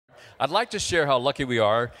I'd like to share how lucky we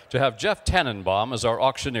are to have Jeff Tanenbaum as our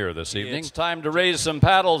auctioneer this evening. It's time to raise some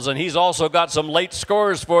paddles, and he's also got some late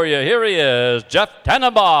scores for you. Here he is, Jeff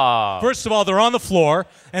Tanenbaum. First of all, they're on the floor,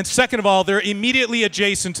 and second of all, they're immediately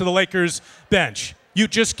adjacent to the Lakers bench. You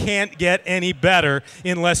just can't get any better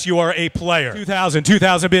unless you are a player. 2,000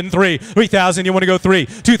 bid in 3. 3,000, you want to go 3.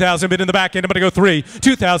 2,000 bid in the back end, I'm going to go 3.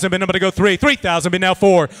 2,000 bid, I'm going to go 3. 3,000 bid now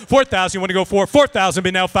 4. 4,000, you want to go 4. 4,000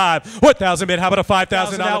 bid now 5. 4,000 bid, how about a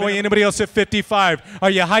 $5,000 that way? Anybody else at 55? Are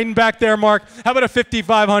you hiding back there, Mark? How about a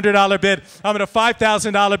 $5,500 bid? I'm at a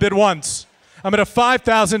 $5,000 bid once. I'm at a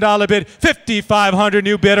 $5,000 bid, $5,500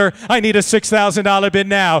 new bidder. I need a $6,000 bid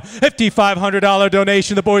now. $5,500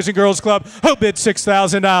 donation to the Boys and Girls Club. Who bid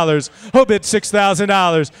 $6,000? Who bid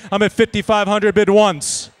 $6,000? I'm at $5,500 bid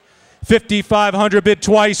once. $5,500 bid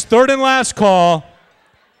twice. Third and last call.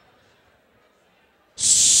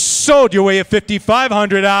 Sold your way at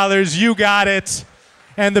 $5,500. You got it.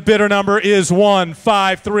 And the bidder number is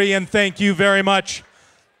 153. And thank you very much.